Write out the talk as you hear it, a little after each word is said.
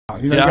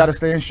You know, you got to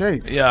stay in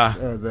shape. Yeah.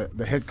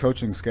 The head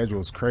coaching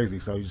schedule is crazy,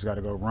 so you just got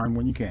to go run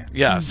when you can.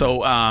 Yeah.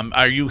 So,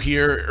 are you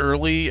here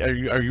early?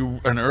 Are you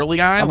an early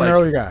guy? I'm an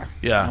early guy.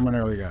 Yeah. I'm an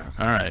early guy.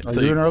 All right.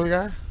 Are you an early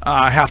guy?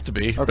 I have to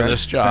be for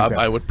this job. Fantastic.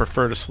 I would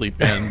prefer to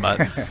sleep in,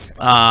 but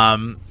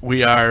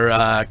we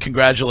are.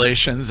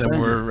 Congratulations, and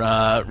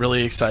we're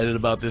really excited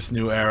about this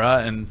new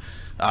era. And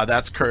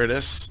that's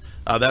Curtis.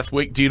 That's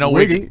Wig. Do you know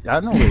Wiggy?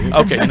 I know Wiggy.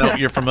 Okay, no,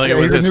 you're familiar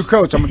with he's this. a new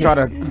coach. I'm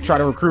gonna try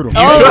to recruit him.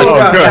 You should.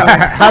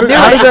 How did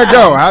that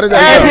go? How did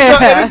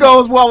that go? It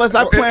goes well as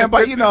I planned,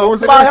 but you know,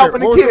 it's about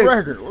helping the kids.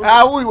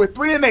 We were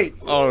 3-8.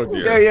 Oh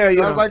dear.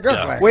 Yeah. Sounds like us.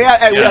 Yeah. We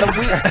had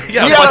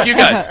like you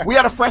guys. We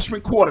had a freshman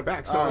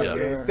quarterback, so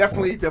it's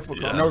definitely difficult.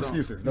 Yeah. No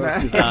excuses. No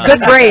excuses.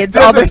 Good grades.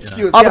 All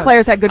the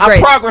players had good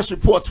grades. Our progress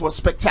reports were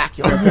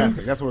spectacular.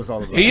 Fantastic. That's what it's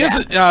all about. He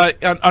is.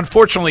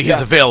 Unfortunately,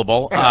 he's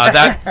available.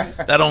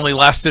 That only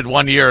lasted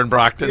 1 year in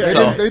Brockton. Yeah,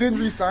 So they didn't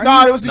resign.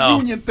 No, it was a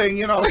union thing,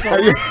 you know. So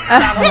it's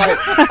kind of like,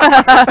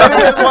 it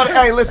is what,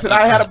 hey, listen,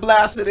 I had a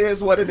blast. It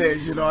is what it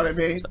is. You know what I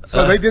mean?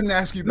 So they didn't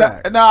ask you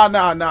back.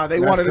 No. They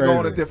wanted to go in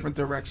a crazy. different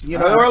direction. You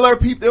know, there were a lot of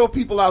people. There were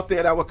people out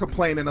there that were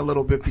complaining a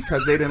little bit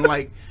because they didn't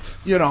like,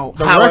 you know,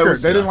 the how record. it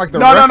was. They didn't like the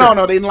record.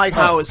 No. They didn't like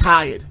how it's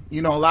hired.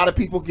 You know, a lot of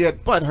people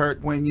get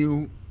butthurt when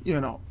you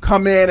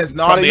come in as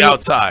not from the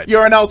outside.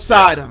 You're an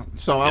outsider.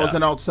 So I was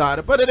an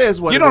outsider, but it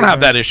is what you don't have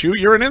that issue.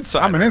 You're an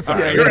insider. I'm an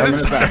insider. You're an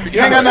insider. You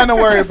ain't got nothing to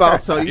worry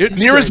about. So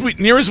near as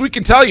we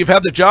can tell, you've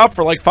had the job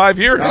for like 5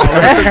 years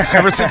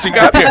ever since you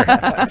got here.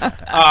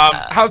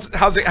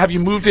 How's it? Have you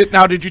moved it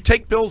now? Did you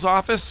take Bill's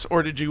office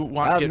or did you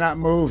want? I've not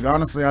moved.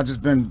 Honestly, I've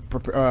just been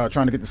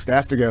trying to get the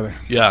staff together.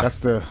 Yeah, that's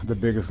the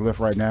biggest lift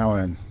right now,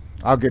 and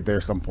I'll get there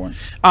at some point.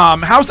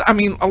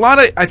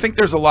 I think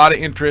there's a lot of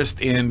interest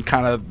in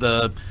kind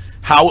of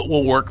how it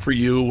will work for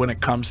you when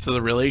it comes to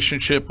the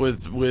relationship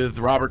with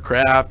Robert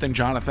Kraft and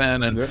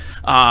Jonathan, and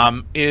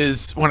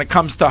is when it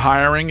comes to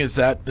hiring, is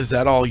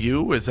that all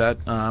you? Is that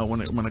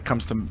when it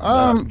comes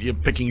to you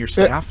picking your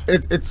staff?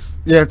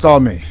 It's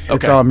all me. Okay.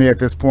 It's all me at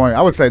this point.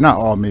 I would say not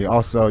all me.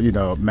 Also,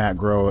 Matt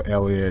Groh,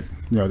 Elliot,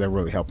 they're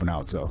really helping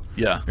out. So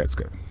yeah, that's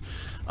good.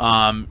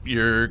 I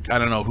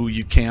don't know who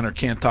you can or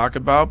can't talk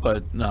about,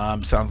 but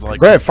sounds like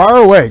go ahead, fire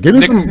away. Give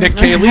me some Nick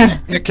Cayley.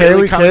 Nick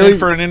Cayley coming in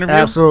for an interview.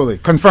 Absolutely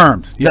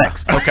confirmed. Yeah.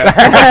 Next. Okay.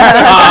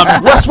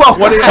 Wes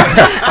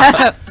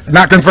Welker.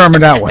 Not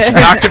confirming that one.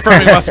 Not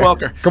confirming Wes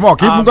Welker. Come on,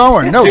 keep them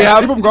going. No,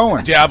 keep them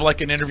going. Do you have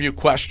like an interview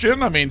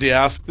question? I mean, do you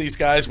ask these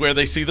guys where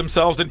they see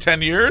themselves in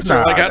 10 years?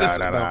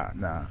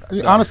 Nah.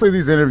 Honestly,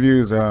 these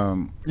interviews,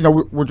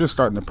 we're just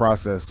starting the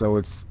process, so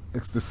it's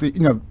to see,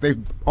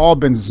 they've all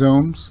been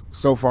Zooms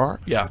so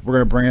far. Yeah. We're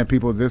going to bring in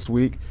people this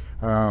week.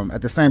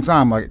 At the same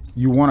time, like,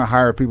 you want to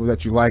hire people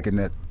that you like and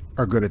that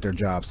are good at their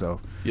job.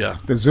 So yeah,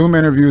 the Zoom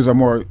interviews are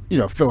more,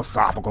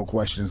 philosophical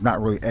questions,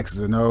 not really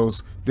X's and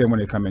O's. Then when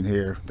they come in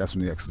here, that's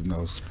when the X's and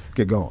O's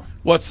get going.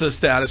 What's the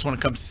status when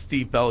it comes to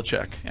Steve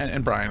Belichick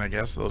and Brian? I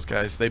guess those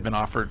guys, they've been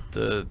offered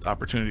the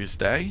opportunity to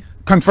stay.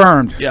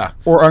 Confirmed. Yeah.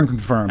 Or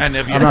unconfirmed. And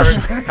have you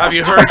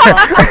heard?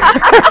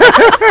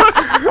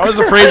 I was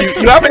afraid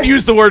you haven't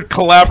used the word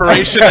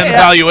collaboration and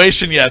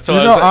evaluation yet. So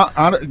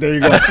there you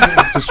go.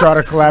 Just try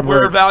to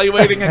collaborate. We're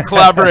evaluating and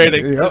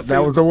collaborating. Yep,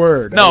 that was the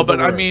word.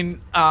 I mean,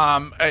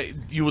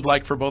 you would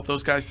like for both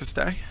those guys to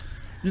stay?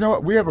 You know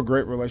what? We have a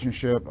great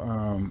relationship.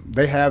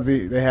 They have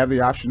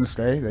the option to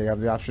stay. They have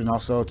the option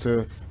also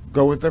to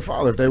go with their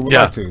father if they would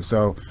like to.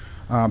 So,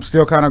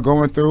 still kind of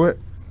going through it.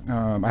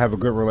 I have a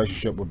good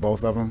relationship with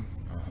both of them.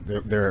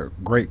 They're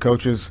great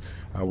coaches.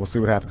 We'll see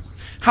what happens.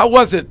 How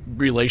was it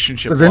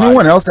relationship-wise? Does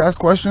anyone else ask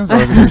questions? Or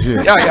is it just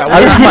you?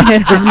 Yeah.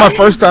 This is my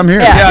first time here.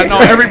 Yeah, no,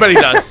 everybody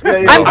does.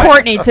 I'm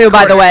Courtney too,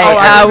 by the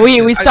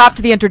way. We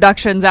stopped the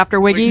introductions after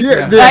Wiggy.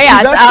 That's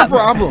the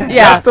problem.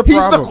 Yeah, that's the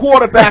problem. He's the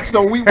quarterback,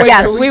 so we wait.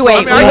 Yes, we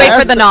wait. We wait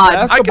for the nod.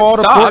 Ask the ball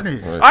to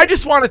Courtney. I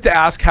just wanted to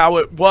ask how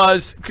it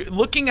was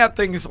looking at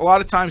things. A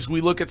lot of times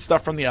we look at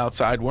stuff from the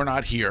outside. We're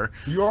not here.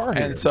 You are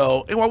here. And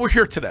so, we're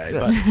here today.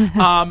 But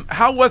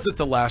how was it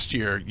the last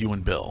year you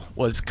and Bill?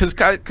 Was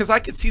because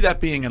I could see that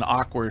being an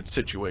awkward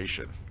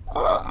situation.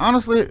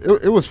 Honestly,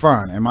 it was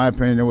fine. In my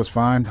opinion, it was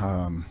fine.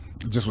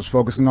 Just was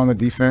focusing on the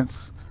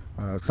defense.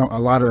 A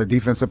lot of the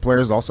defensive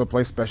players also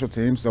play special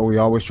teams, so we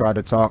always try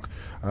to talk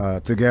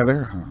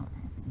together.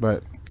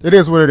 But it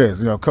is what it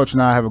is. Coach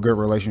and I have a good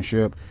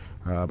relationship,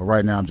 but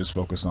right now I'm just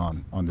focused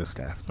on this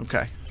staff.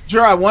 Okay.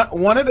 Jerod,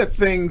 one of the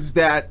things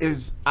that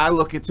I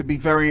look at to be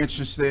very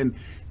interesting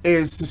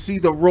is to see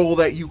the role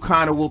that you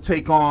kind of will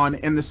take on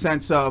in the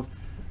sense of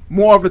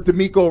more of a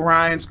D'Amico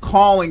Ryans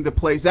calling the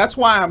plays. That's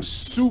why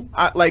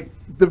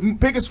the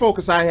biggest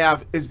focus I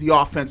have is the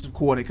offensive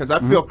coordinator, because I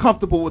feel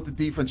comfortable with the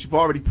defense. You've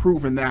already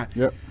proven that.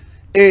 Yep.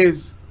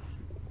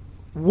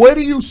 Where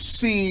do you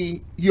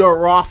see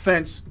your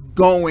offense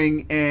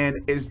going,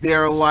 and is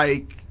there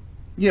like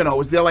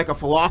a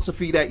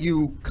philosophy that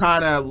you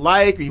kind of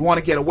like, or you want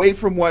to get away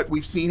from what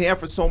we've seen here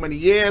for so many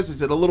years?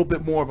 Is it a little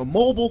bit more of a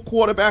mobile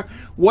quarterback?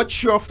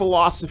 What's your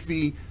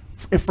philosophy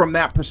from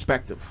that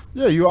perspective?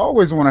 Yeah, you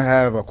always want to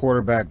have a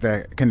quarterback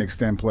that can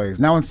extend plays.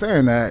 Now, in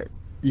saying that,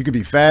 you could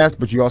be fast,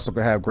 but you also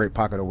could have great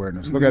pocket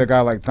awareness. Look at a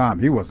guy like Tom.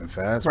 He wasn't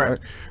fast, right?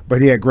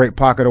 But he had great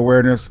pocket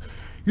awareness.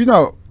 You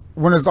know,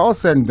 when it's all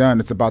said and done,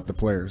 it's about the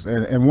players.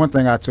 And one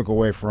thing I took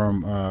away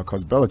from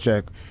Coach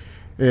Belichick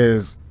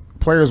is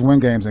players win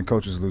games and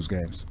coaches lose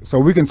games. So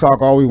we can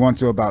talk all we want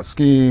to about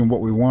scheme,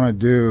 what we want to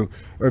do.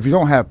 But if you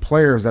don't have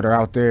players that are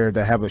out there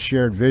that have a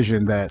shared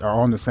vision, that are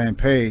on the same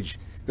page,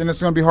 then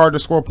it's going to be hard to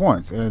score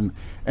points. And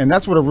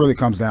that's what it really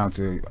comes down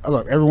to.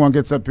 Look, everyone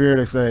gets up here,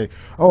 they say,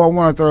 oh, I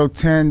want to throw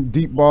 10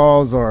 deep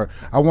balls, or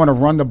I want to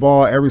run the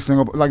ball every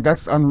single – like,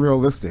 that's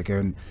unrealistic.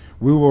 And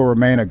we will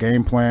remain a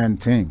game plan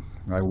team.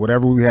 Like,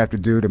 whatever we have to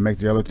do to make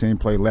the other team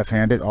play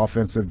left-handed,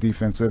 offensive,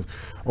 defensive,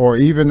 or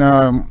even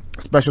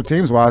special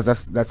teams-wise,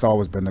 that's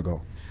always been the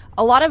goal.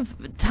 A lot of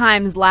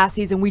times last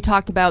season we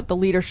talked about the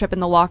leadership in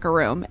the locker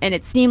room, and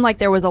it seemed like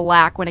there was a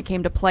lack when it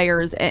came to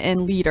players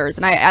and leaders.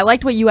 And I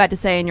liked what you had to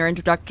say in your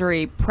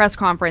introductory press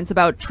conference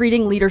about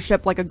treating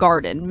leadership like a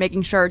garden,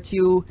 making sure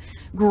to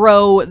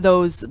grow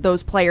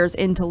those players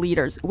into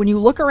leaders. When you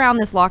look around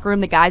this locker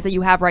room, the guys that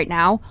you have right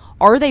now,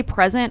 are they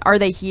present? Are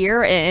they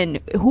here? And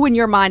who in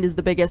your mind is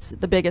the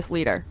biggest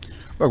leader?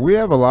 Look, we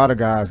have a lot of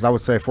guys, I would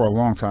say, for a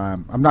long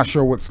time. I'm not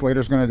sure what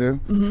Slater's going to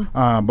do,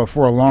 but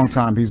for a long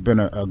time, he's been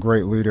a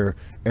great leader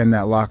in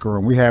that locker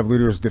room. We have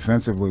leaders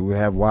defensively. We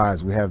have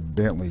Wise. We have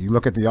Bentley. You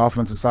look at the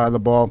offensive side of the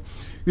ball,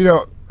 you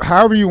know,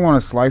 however you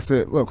want to slice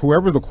it, look,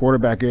 whoever the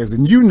quarterback is,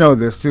 and you know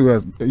this too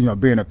as, you know,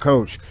 being a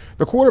coach,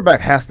 the quarterback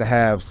has to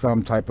have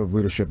some type of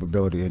leadership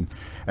ability.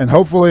 And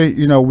hopefully,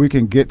 you know, we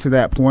can get to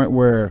that point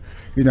where,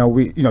 you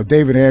know,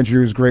 David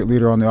Andrews, great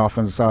leader on the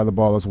offensive side of the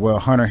ball as well.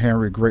 Hunter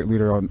Henry, great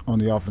leader on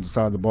the offensive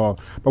side of the ball.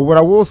 But what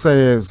I will say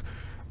is,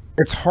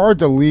 it's hard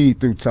to lead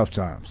through tough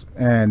times,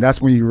 and that's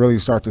when you really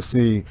start to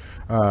see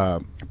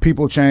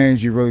people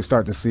change. You really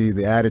start to see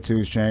the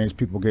attitudes change,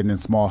 people getting in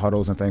small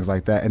huddles and things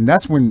like that. And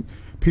that's when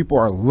people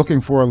are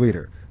looking for a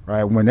leader,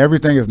 right? When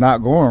everything is not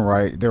going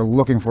right, they're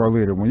looking for a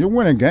leader. When you're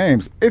winning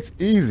games, it's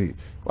easy.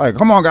 Like,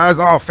 come on, guys,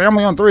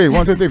 family on three,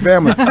 1, 2, 3,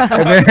 family.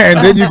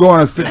 and then you go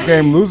on a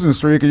 6-game losing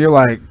streak, and you're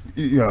like,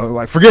 you know,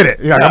 like, forget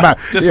it. Yeah, I'm not,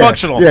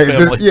 dysfunctional.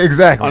 Yeah,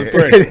 exactly.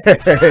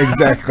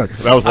 Exactly.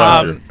 That was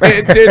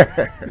last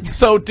year.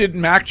 So did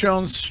Mac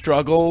Jones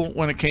struggle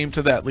when it came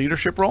to that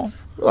leadership role?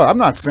 Well, I'm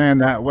not saying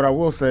that. What I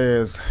will say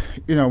is,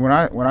 you know, when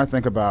I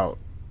think about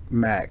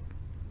Mac,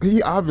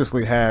 he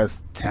obviously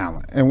has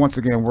talent. And once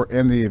again, we're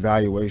in the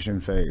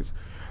evaluation phase.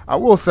 I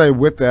will say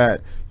with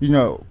that, you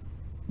know,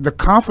 the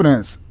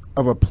confidence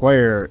of a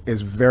player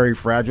is very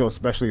fragile,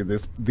 especially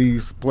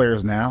these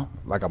players now.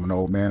 Like, I'm an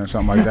old man or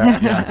something like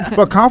that.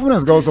 But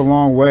confidence goes a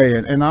long way.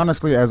 And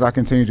honestly, as I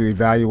continue to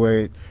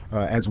evaluate,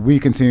 as we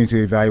continue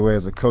to evaluate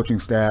as a coaching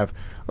staff,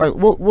 like,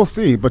 we'll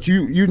see. But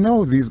you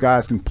know, these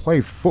guys can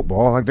play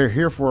football. Like, they're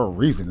here for a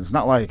reason. It's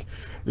not like,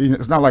 you know,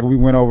 it's not like we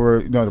went over,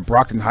 you know, to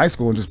Brockton High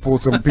School and just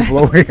pulled some people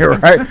over here,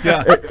 right?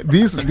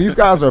 These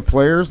guys are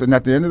players, and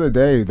at the end of the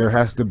day, there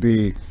has to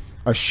be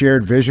a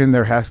shared vision.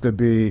 There has to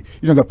be,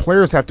 you know, the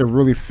players have to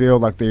really feel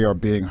like they are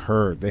being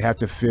heard. They have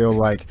to feel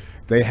like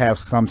they have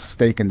some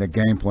stake in the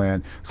game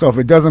plan. So if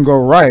it doesn't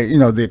go right, you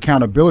know, the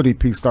accountability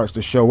piece starts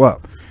to show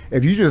up.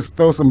 If you just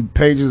throw some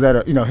pages that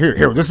are, you know,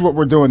 here, this is what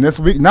we're doing this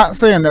week, not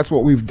saying that's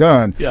what we've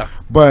done,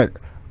 but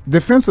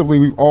defensively,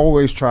 we've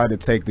always tried to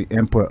take the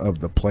input of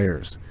the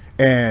players.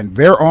 And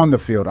they're on the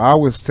field. I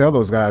always tell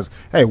those guys,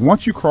 hey,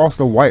 once you cross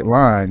the white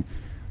line,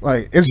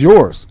 like, it's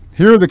yours.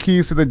 Here are the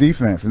keys to the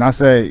defense. And I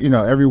say, you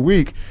know, every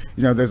week,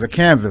 you know, there's a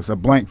canvas, a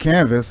blank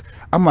canvas.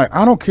 I'm like,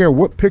 I don't care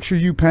what picture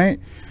you paint,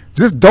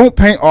 just don't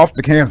paint off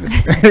the canvas.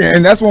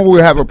 And that's when we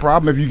have a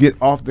problem, if you get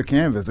off the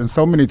canvas. And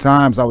so many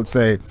times, I would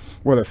say,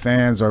 whether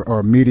fans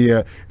or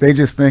media, they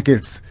just think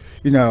it's,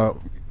 you know,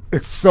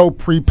 it's so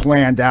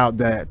pre-planned out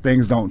that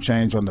things don't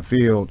change on the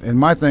field. And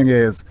my thing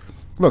is,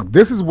 look,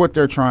 this is what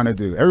they're trying to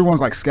do. Everyone's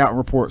like scouting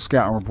report,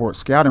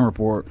 scouting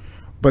report,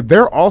 but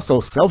they're also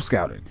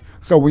self-scouting.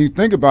 So when you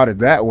think about it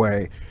that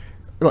way,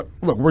 look,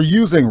 we're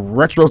using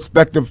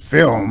retrospective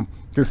film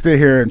to sit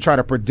here and try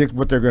to predict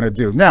what they're going to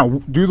do. Now,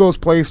 do those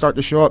plays start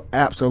to show up?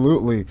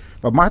 Absolutely.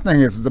 But my thing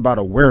is, it's about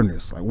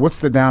awareness. Like, what's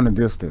the down and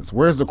distance?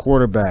 Where's the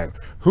quarterback?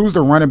 Who's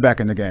the running back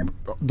in the game?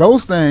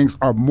 Those things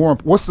are more,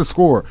 what's the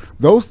score?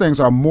 Those things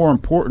are more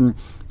important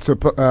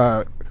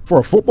to for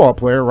a football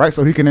player, right?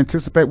 So he can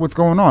anticipate what's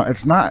going on.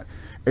 It's not,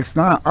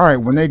 all right,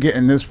 when they get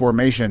in this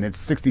formation, it's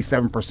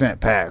 67%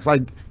 pass.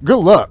 Like, good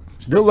luck.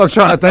 Good luck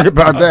trying to think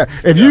about that.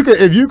 If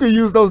you could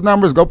use those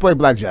numbers, go play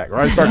blackjack,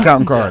 right? Start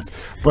counting cards.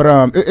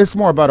 But it's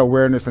more about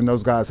awareness and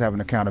those guys having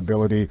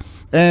accountability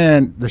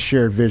and the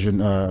shared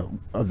vision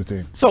of the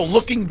team. So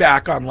looking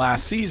back on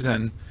last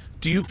season,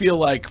 do you feel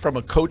like from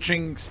a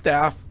coaching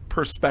staff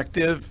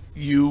perspective,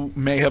 you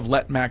may have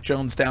let Mac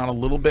Jones down a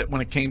little bit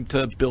when it came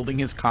to building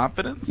his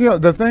confidence? You know,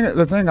 the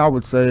thing I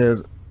would say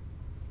is,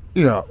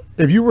 you know,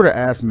 if you were to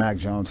ask Mac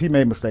Jones, he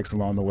made mistakes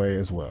along the way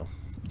as well.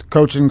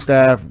 Coaching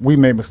staff, we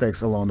made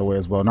mistakes along the way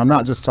as well. And I'm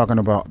not just talking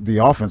about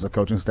the offensive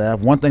coaching staff.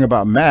 One thing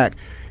about Mac,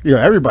 you know,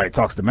 everybody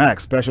talks to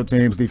Mac, special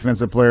teams,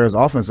 defensive players,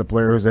 offensive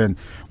players, and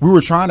we were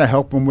trying to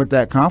help him with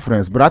that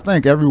confidence. But I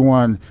think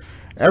everyone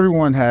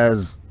everyone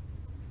has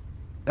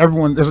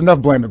there's enough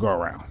blame to go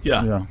around.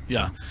 Yeah. You know?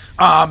 Yeah.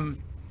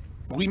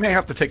 We may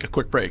have to take a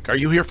quick break. Are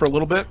you here for a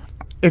little bit?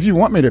 If you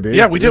want me to be.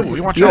 Yeah, we do. We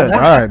want you on All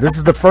board. right. This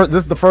is the first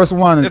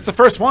one. It's the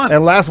first one.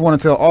 And last one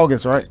until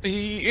August, right?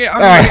 Yeah. All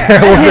right.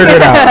 We'll figure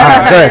it out. All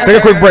right. Go ahead. Take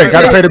a quick break.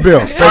 Got to pay the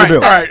bills. All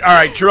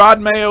right.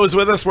 Jerod Mayo is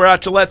with us. We're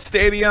at Gillette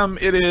Stadium.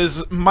 It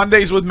is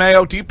Mondays with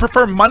Mayo. Do you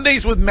prefer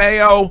Mondays with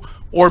Mayo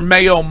or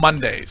Mayo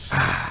Mondays?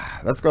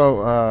 Let's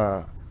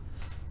go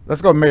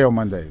Mayo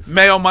Mondays.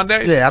 Mayo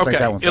Mondays? Yeah, I think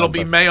that one's It'll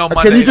be Mayo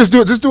Mondays. Can you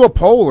just do a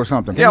poll or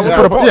something? Yeah, we'll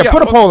put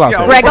a poll out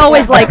there. Greg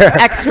always likes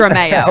extra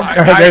mayo.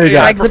 There you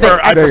go. Greg's a big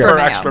I prefer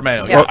mayo. extra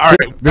mayo. Yeah. Yeah. All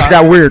right. This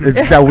got weird. It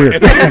just got weird.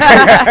 It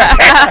got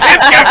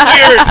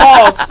weird.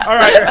 Pause. All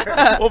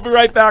right. We'll be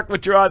right back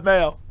with Jerod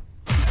Mayo.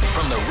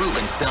 From the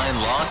Rubenstein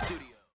Law Studio.